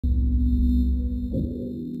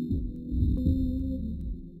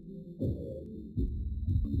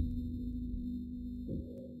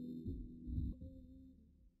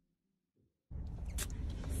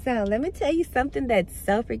So let me tell you something that's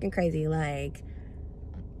so freaking crazy. Like,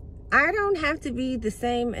 I don't have to be the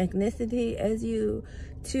same ethnicity as you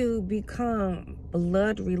to become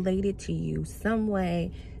blood related to you some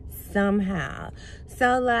way, somehow.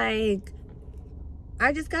 So like,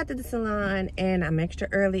 I just got to the salon and I'm extra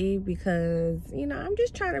early because, you know, I'm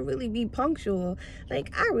just trying to really be punctual.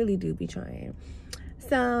 Like, I really do be trying.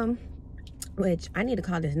 So, which I need to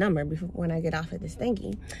call this number before when I get off of this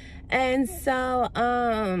thingy. And so,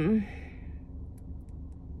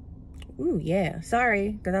 ooh, yeah,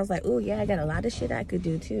 sorry, because I was like, ooh, yeah, I got a lot of shit I could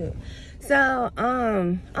do too. So,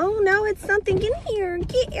 oh no, it's something in here.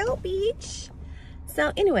 Get out, bitch.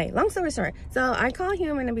 So anyway, long story short, so I call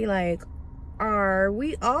him and I be like, are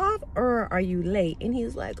we off or are you late? And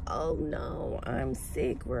he's like, oh no, I'm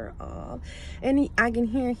sick, we're off. And I can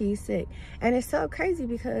hear he's sick. And it's so crazy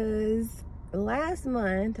because last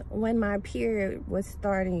month when my period was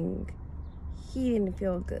starting, he didn't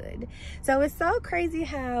feel good. So it's so crazy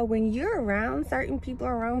how when you're around certain people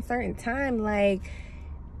around certain time, like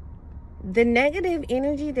the negative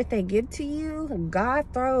energy that they give to you, God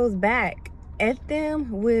throws back at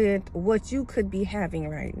them with what you could be having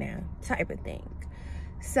right now, type of thing.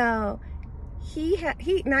 So he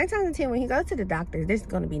 9 times out of 10 when he goes to the doctor, there's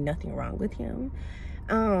going to be nothing wrong with him.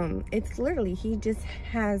 It's literally, he just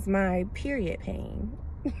has my period pain.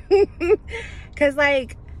 Because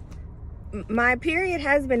like my period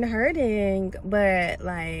has been hurting, but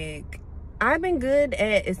like I've been good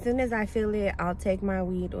at, as soon as I feel it, I'll take my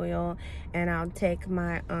weed oil and I'll take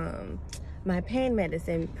my my pain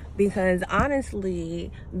medicine, because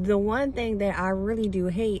honestly the one thing that I really do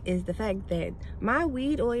hate is the fact that my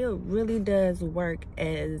weed oil really does work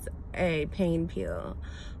as a pain pill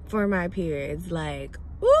for my periods. Like,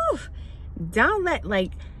 ooh, don't let,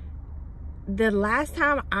 like, the last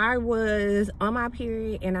time I was on my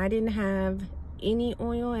period and I didn't have any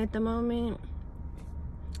oil at the moment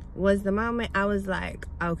was the moment I was like,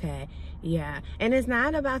 okay, yeah. And it's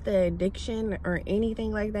not about the addiction or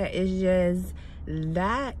anything like that. It's just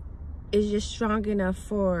that is just strong enough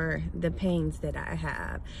for the pains that I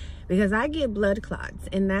have, because I get blood clots,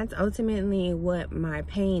 and that's ultimately what my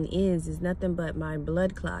pain is nothing but my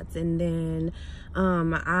blood clots. And then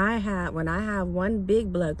when I have one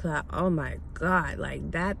big blood clot, oh my God,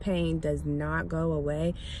 like that pain does not go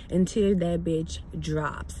away until that bitch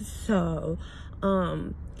drops. So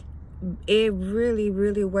it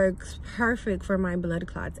really works perfect for my blood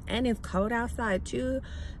clots, and it's cold outside too.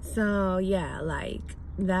 So yeah, like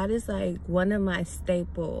that is like one of my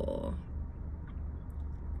staple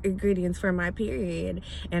ingredients for my period.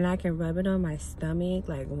 And I can rub it on my stomach,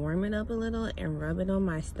 like warm it up a little and rub it on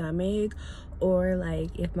my stomach, or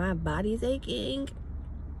like if my body's aching,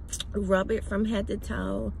 rub it from head to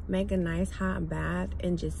toe, make a nice hot bath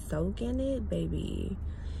and just soak in it, baby.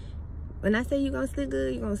 When I say you're gonna sleep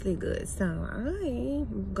good, you're gonna sleep good. So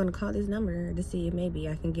I'm gonna call this number to see if maybe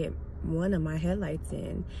I can get one of my headlights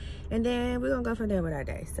in, and then we're gonna go from there with our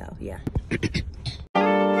day. So yeah.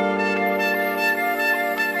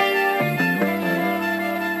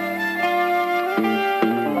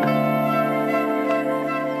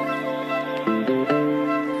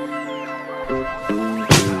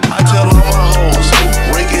 I tell all my hoes,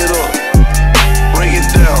 break it up, break it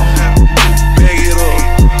down, bag it up,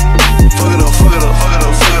 fuck it up, fuck it up, fuck it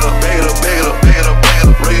up, fuck it up, bag it up, bag it up, bag it up, bag it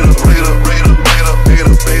up, break it up, break it up, break it up, bag it up, bag it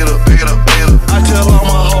up, bag it up, bag it up, bag it up. I tell all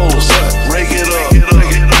my hoes, break it up,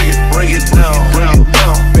 break it down, bag it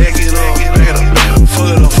up, bag it up, fuck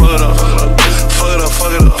it up, fuck it up, fuck it up,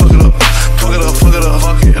 fuck it up, fuck it up, fuck it up, fuck it up,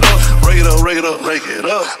 fuck it up, break it up, break it up, break it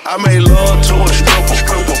up. I made love to a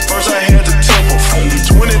stripper, first I had to tip her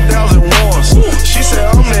 20,000 ones. She said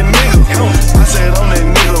I'm that nigga, I said I'm that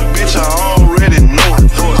nigga, bitch, I already know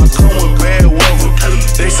it. I come with bad weather,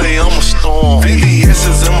 they say I'm a storm.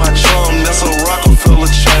 VVS is in my charm, that's a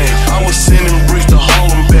Rockefeller chain. I was sending bricks to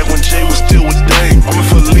Harlem back when Jay was still with Dame. I'm in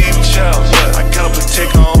for leave child, I gotta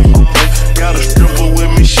protect home. Got a stripper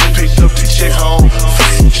with me, she picked up the check home.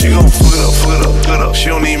 She gon' fuck it up, fuck it up, fuck it up. She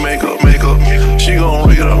don't need makeup. She gon'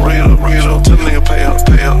 rig it up, tell the nigga pay up.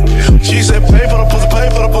 She said pay for the pussy, pay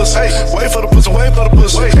for the pussy. Hey, wait for the pussy, wait for the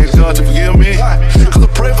pussy. Ask God to forgive me, cause I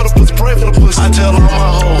pray for the pussy, pray for the pussy. I tell all my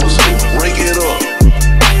hoes, break it up,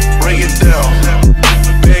 break it down,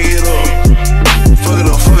 bag it up, fuck it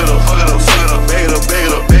up, fuck it up, fuck it up, fuck it up, bag it up, bag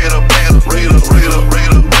it up, bag it up, bag it up, break it up, break it up, break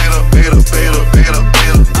it up, bag it up, bag it up, bag it up, bag it up, bag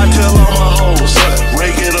it up. I tell all my hoes,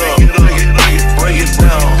 break it up, break it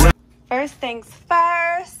down. First things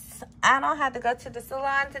first, I don't have to go to the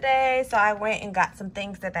salon today, so I went and got some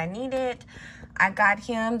things that I needed. I got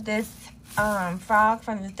him this frog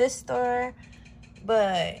from the thrift store,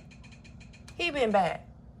 but he been bad.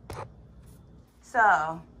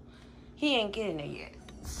 So he ain't getting it yet.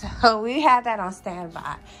 So we had that on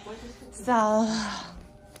standby. So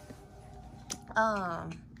I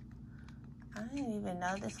didn't even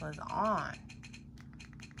know this was on.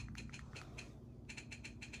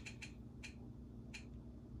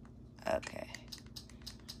 Okay.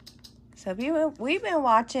 So we've been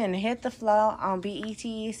watching Hit the Flow on BET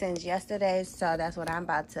since yesterday. So that's what I'm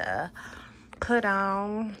about to put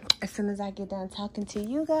on as soon as I get done talking to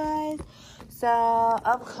you guys. So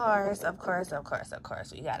of course,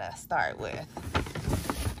 we gotta start with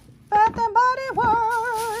Bath and Body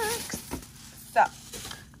Works. So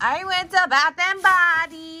I went to Bath and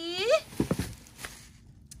Body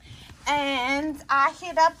and I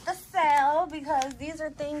hit up the sale because these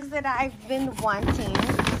are things that I've been wanting.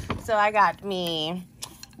 So I got me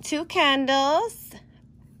 2 candles.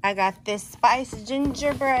 I got this spiced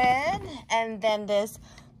gingerbread and then this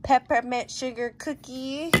peppermint sugar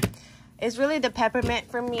cookie. It's really the peppermint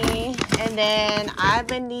for me. And then I've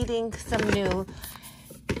been needing some new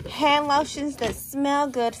hand lotions that smell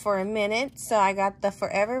good for a minute. So I got the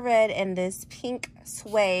Forever Red and this pink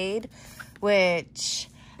suede, which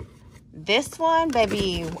this one,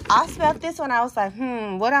 baby, I smelled this one. I was like,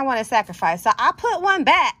 what do I want to sacrifice? So I put one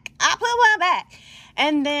back.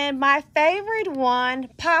 And then my favorite one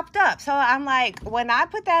popped up. So I'm like, when I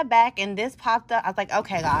put that back and this popped up, I was like,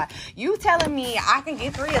 okay, God, you telling me I can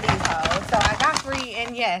get 3 of these hoes. So I got 3,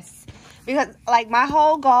 and yes, because like my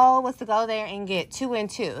whole goal was to go there and get 2 and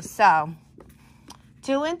 2. So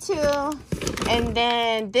 2 and 2. And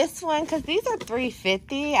then this one, because these are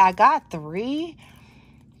 $3.50, I got 3.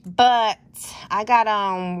 But I got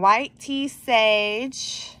white tea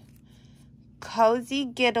sage, cozy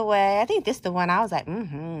getaway. I think this is the one I was like,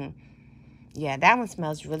 yeah, that one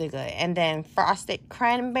smells really good. And then frosted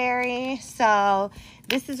cranberry. So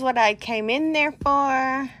this is what I came in there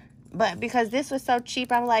for. But because this was so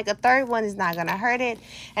cheap, I'm like, a third one is not gonna hurt it.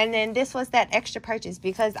 And then this was that extra purchase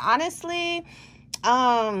because honestly,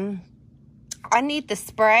 I need the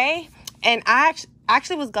spray. And I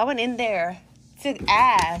actually was going in there to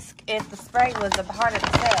ask if the spray was a part of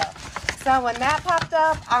the sale. So when that popped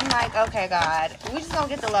up, I'm like, okay, God, we just gonna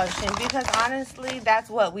get the lotion because honestly, that's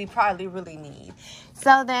what we probably really need.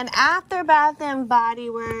 So then after Bath and Body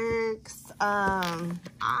Works,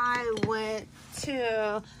 I went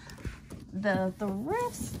to the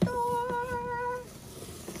thrift store.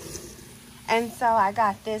 And so I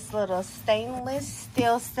got this little stainless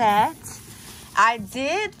steel set. I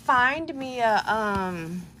did find me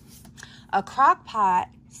a crock pot,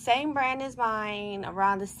 same brand as mine,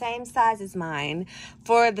 around the same size as mine,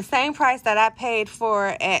 for the same price that I paid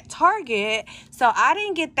for at Target. So I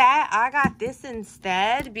didn't get that. I got this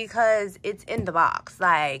instead because it's in the box.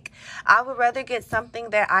 Like, I would rather get something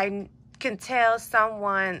that I can tell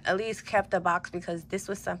someone at least kept the box, because this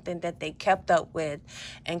was something that they kept up with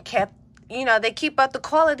and kept, you know, they keep up the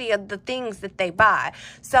quality of the things that they buy.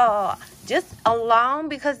 So just alone,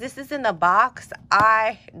 because this is in the box,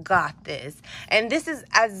 I got this. And this is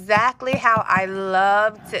exactly how I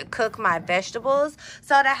love to cook my vegetables.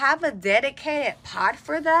 So to have a dedicated pot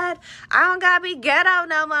for that, I don't gotta be ghetto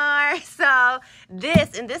no more. So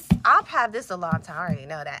this, I'll have this a long time, I already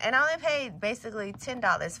know that. And I only paid basically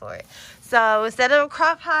 $10 for it. So instead of a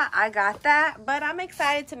crock pot, I got that. But I'm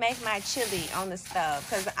excited to make my chili on the stove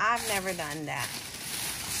because I've never done that.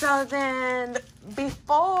 So then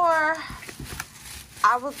before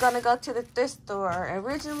I was going to go to the thrift store,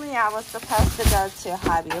 originally I was supposed to go to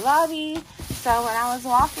Hobby Lobby. So when I was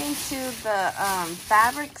walking to the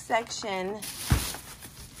fabric section,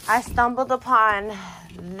 I stumbled upon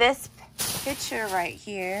this picture right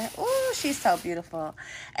here. Ooh, she's so beautiful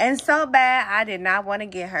and so bad. I did not want to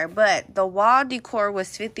get her, but the wall decor was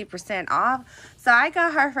 50% off, so I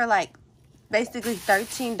got her for like basically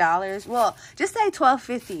 $13. Well, just say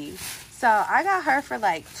 $12.50. So I got her for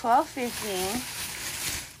like $12.50.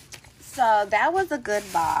 So that was a good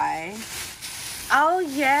buy. Oh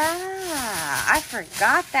yeah, I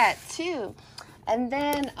forgot that too. And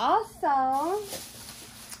then also,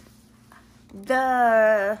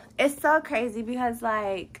 it's so crazy because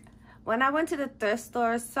like when I went to the thrift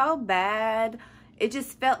store so bad, it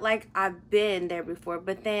just felt like I've been there before.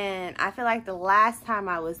 But then I feel like the last time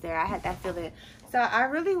I was there, I had that feeling. So I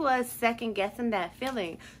really was second guessing that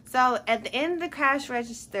feeling. So at the end of the cash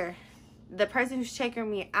register, the person who's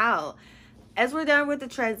checking me out, as we're done with the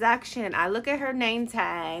transaction, I look at her name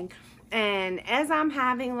tag, and as I'm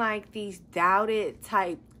having like these doubted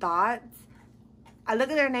type thoughts, I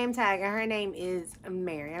look at her name tag and her name is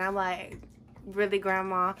Mary. And I'm like, really,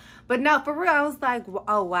 Grandma? But no, for real, I was like,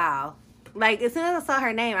 oh, wow. Like, as soon as I saw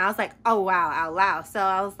her name, I was like, oh, wow, out loud. So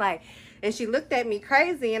I was like, And she looked at me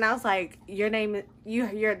crazy, and I was like, your name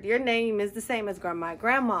is the same as my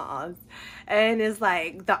grandma's. And it's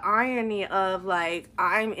like the irony of like,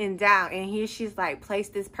 I'm in doubt, and here she's like, place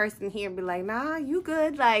this person here and be like, nah, you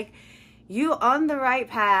good, like you on the right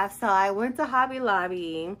path. So I went to Hobby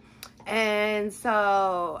Lobby, and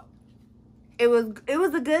so it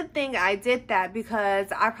was a good thing I did that,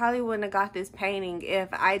 because I probably wouldn't have got this painting if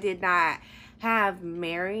I did not have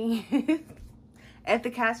Mary at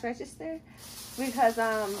the cash register, because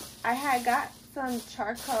I had got some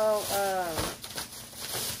charcoal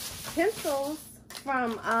pencils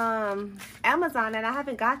from Amazon, and I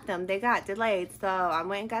haven't got them. They got delayed, so I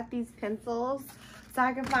went and got these pencils so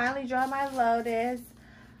I can finally draw my lotus.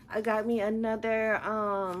 I got me another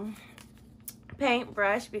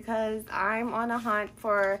paintbrush, because I'm on a hunt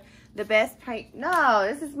for the best paint. No,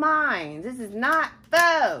 this is mine. This is not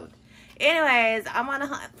food. Anyways, I'm on a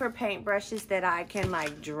hunt for paintbrushes that I can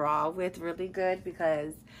like draw with really good,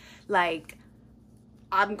 because like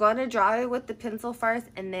I'm going to draw it with the pencil first,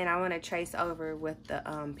 and then I want to trace over with the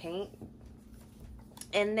paint.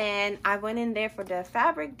 And then I went in there for the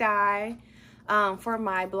fabric dye for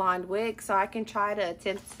my blonde wig, so I can try to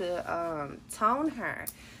attempt to tone her.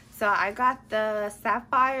 So I got the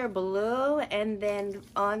sapphire blue, and then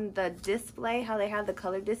on the display, how they have the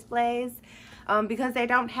color displays, because they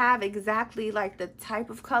don't have exactly like the type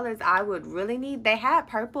of colors I would really need. They had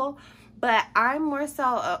purple, but I'm more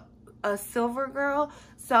so a silver girl.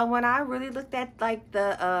 So when I really looked at like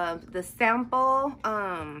the sample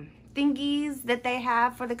thingies that they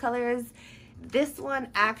have for the colors, this one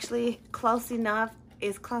actually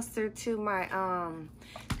is closer to my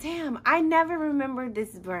damn, I never remembered this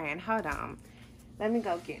brand. Hold on, let me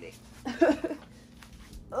go get it.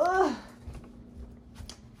 Ugh.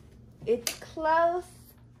 It's close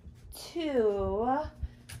to,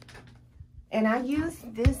 and I use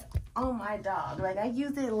this on my dog. Like I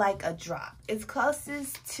use it like a drop. It's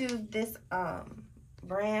closest to this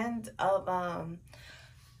brand of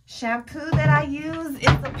shampoo that I use. It's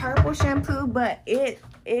a purple shampoo, but it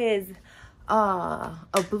is a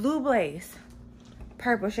Blue Blaze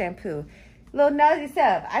purple shampoo. Little nosy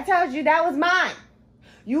self, I told you that was mine.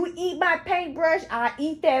 You eat my paintbrush, I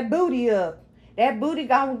eat that booty up. That booty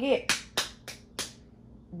gonna get,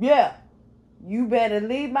 yeah. You better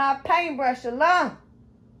leave my paintbrush alone.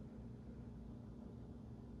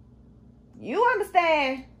 You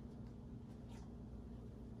understand?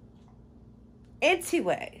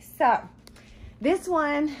 Anyway, so this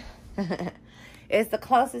one is the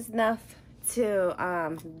closest enough to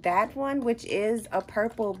that one, which is a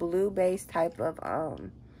purple blue base type of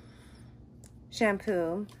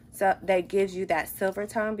shampoo. So that gives you that silver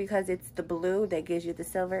tone, because it's the blue that gives you the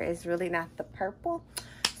silver. It's really not the purple.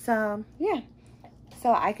 So yeah,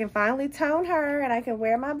 so I can finally tone her, and I can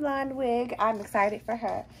wear my blonde wig. I'm excited for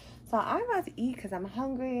her. So I'm about to eat because I'm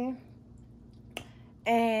hungry.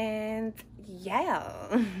 And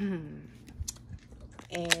yeah.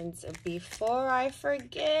 And before I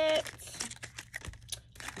forget,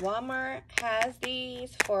 Walmart has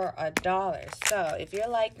these for $1. So if you're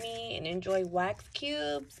like me and enjoy wax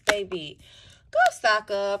cubes, baby, go stock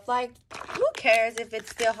up. Like, who cares if it's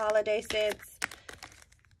still holiday scents?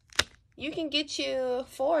 You can get you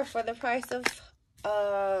 4 for the price of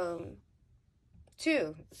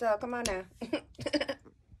 2. So come on now.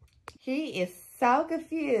 He is so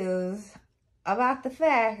confused about the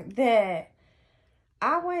fact that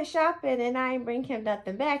I went shopping and I ain't bring him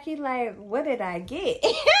nothing back. He like, what did I get?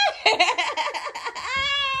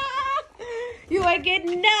 You ain't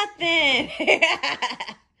getting nothing.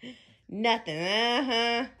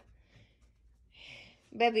 Nothing,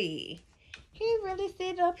 Baby, he really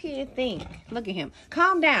sit up here and think. Look at him.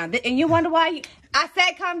 Calm down. And you wonder why you... I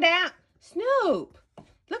said calm down. Snoop,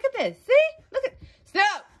 look at this. See? Look at...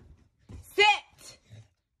 Snoop, sit.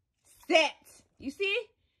 Sit. You see?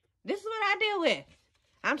 This is what I deal with.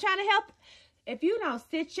 I'm trying to help. If you don't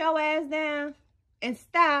sit your ass down and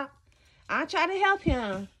stop, I'm trying to help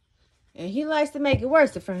him. And he likes to make it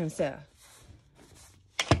worse for himself.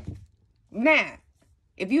 Now,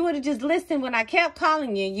 if you would have just listened when I kept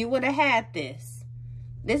calling you, you would have had this.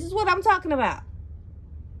 This is what I'm talking about.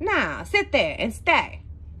 Nah, sit there and stay.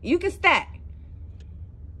 You can stay.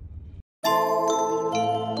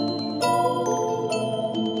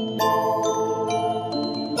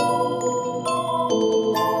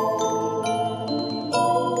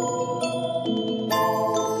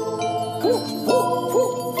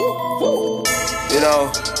 You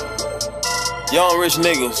know, young rich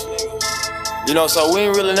niggas. You know, so we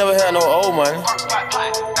ain't really never had no old money.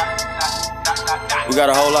 We got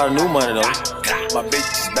a whole lot of new money though. My bitch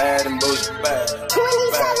is bad and bullshit bad. 27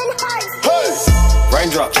 hearts.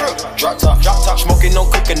 Raindrop, drop top, smoking, no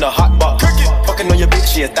cooking, the hot box. Fucking on your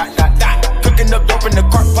bitch, yeah, that. Cooking up dope in the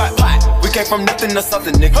crock pot. We came from nothing to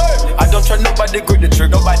something, nigga. I don't trust nobody, grip the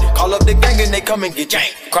trigger. Nobody call up the gang and they come and get gang.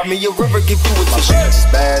 Cry me a river, give you a tissue. It's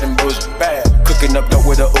bad and bullshit, bad. Cooking up dope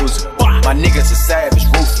with a Uzi. My niggas are savage,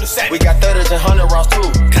 ruthless. We got 30s and 100 rounds too.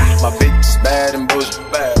 My bitch is bad and bullshit,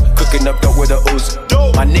 bad. Cooking up dope with a Uzi.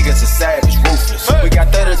 My niggas are savage, ruthless. We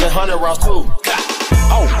got 30s and 100 rounds too.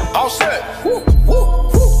 Oh, all set.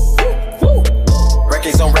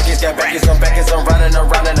 Records on records, got backers on backers. I'm riding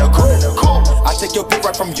around in a cool. I take your pick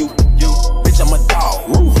right from you. Bitch, I'm a dog.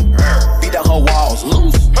 Beat down her walls,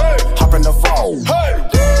 loose. Hop in the fall. I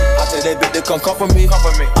tell that bitch to come for me. I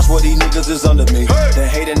swear these niggas is under me. The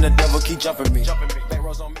hate and the devil keep jumping me.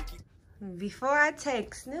 Before I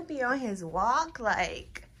take Snoopy on his walk,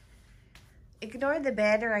 like, ignore the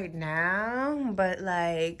bed right now, but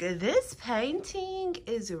like this painting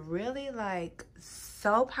is really like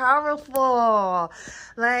so powerful.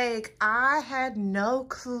 Like, I had no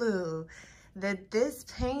clue that this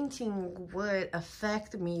painting would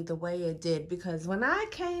affect me the way it did, because when I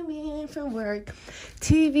came in from work,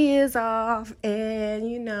 TV is off, and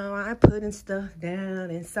you know, I putting stuff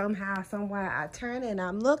down, and somehow, somewhere I turn and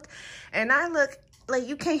I look like,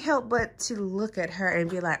 you can't help but to look at her and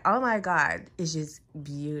be like, oh my God, it's just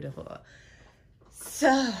beautiful.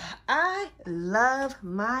 So I love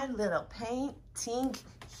my little painting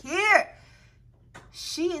here.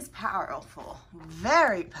 She is powerful,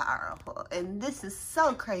 very powerful. And this is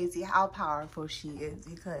so crazy how powerful she is,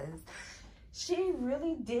 because she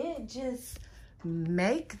really did just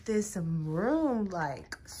make this room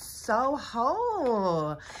like so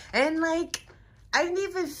whole. And like, I didn't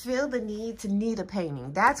even feel the need to need a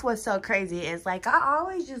painting. That's what's so crazy. It's like, I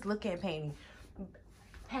always just look at paintings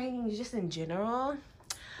just in general,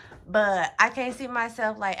 but I can't see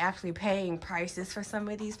myself like actually paying prices for some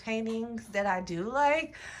of these paintings that I do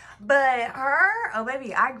like. But her, oh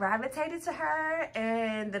baby, I gravitated to her,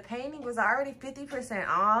 and the painting was already 50%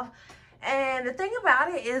 off. And the thing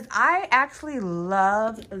about it is, I actually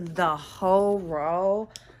loved the whole row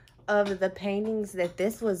of the paintings that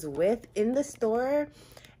this was with in the store.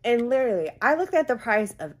 And literally, I looked at the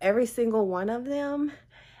price of every single one of them,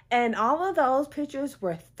 and all of those pictures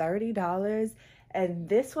were $30, and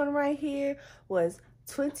this one right here was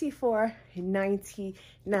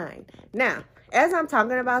 $24.99. Now, as I'm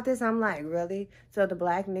talking about this, I'm like, really? So the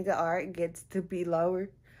black nigga art gets to be lower,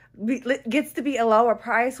 gets to be a lower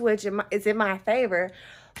price, which is in my favor.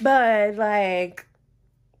 But like,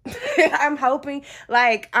 I'm hoping,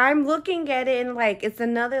 like, I'm looking at it and like, it's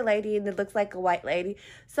another lady and it looks like a white lady.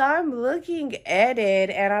 So I'm looking at it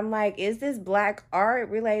and I'm like, is this black art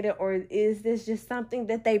related, or is this just something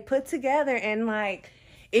that they put together and like,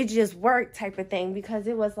 it just worked type of thing? Because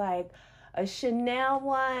it was like a Chanel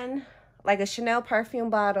one, like a Chanel perfume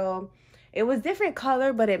bottle. It was different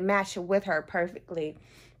color, but it matched with her perfectly.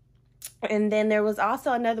 And then there was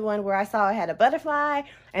also another one where I saw it had a butterfly.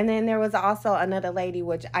 And then there was also another lady,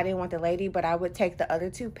 which I didn't want the lady, but I would take the other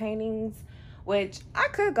two paintings, which I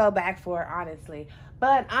could go back for, honestly.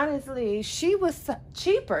 But honestly, she was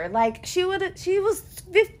cheaper. Like, she was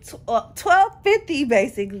 $12.50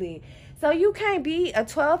 basically. So you can't be a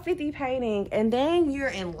 $12.50 painting and then you're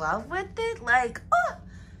in love with it. Like, oh,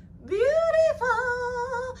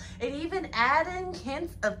 beautiful. And even adding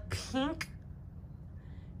hints of pink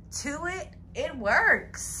to it, it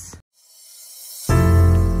works.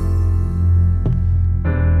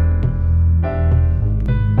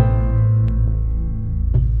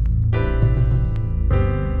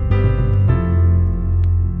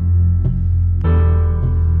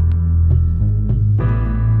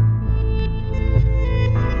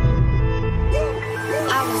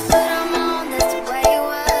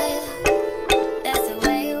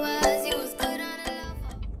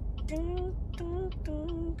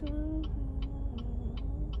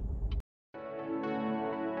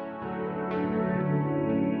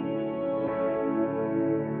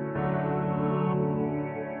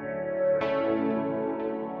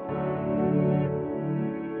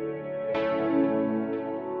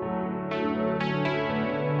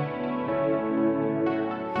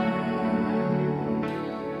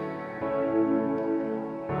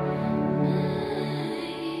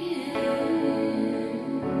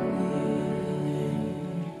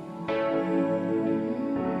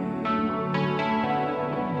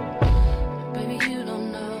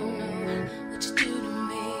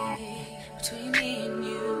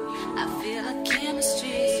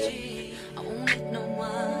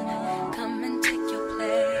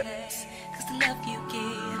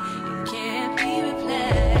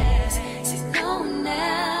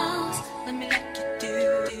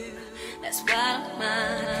 I don't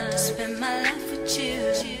mind to spend my life with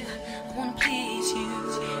you. I wanna please you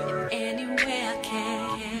in any way I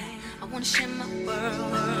can. I wanna share my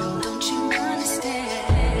world. Don't you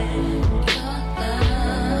understand? Your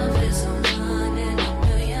love is a one in a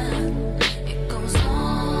million. It goes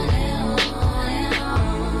on and on and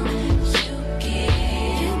on. You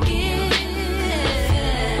give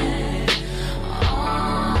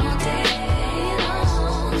all day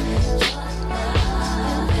long. Your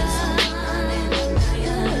love is a one in a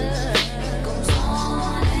million. It goes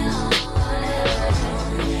on and on and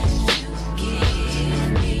on. You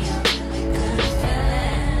give me a really good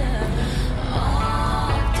feeling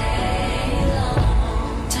all day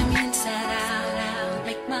long. Turn me inside out,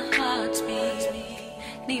 make my heart speak.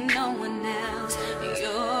 Need no one else,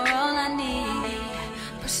 you're all I need.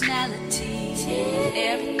 Personality,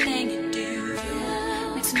 everything you do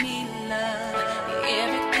makes me love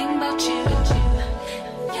everything about you.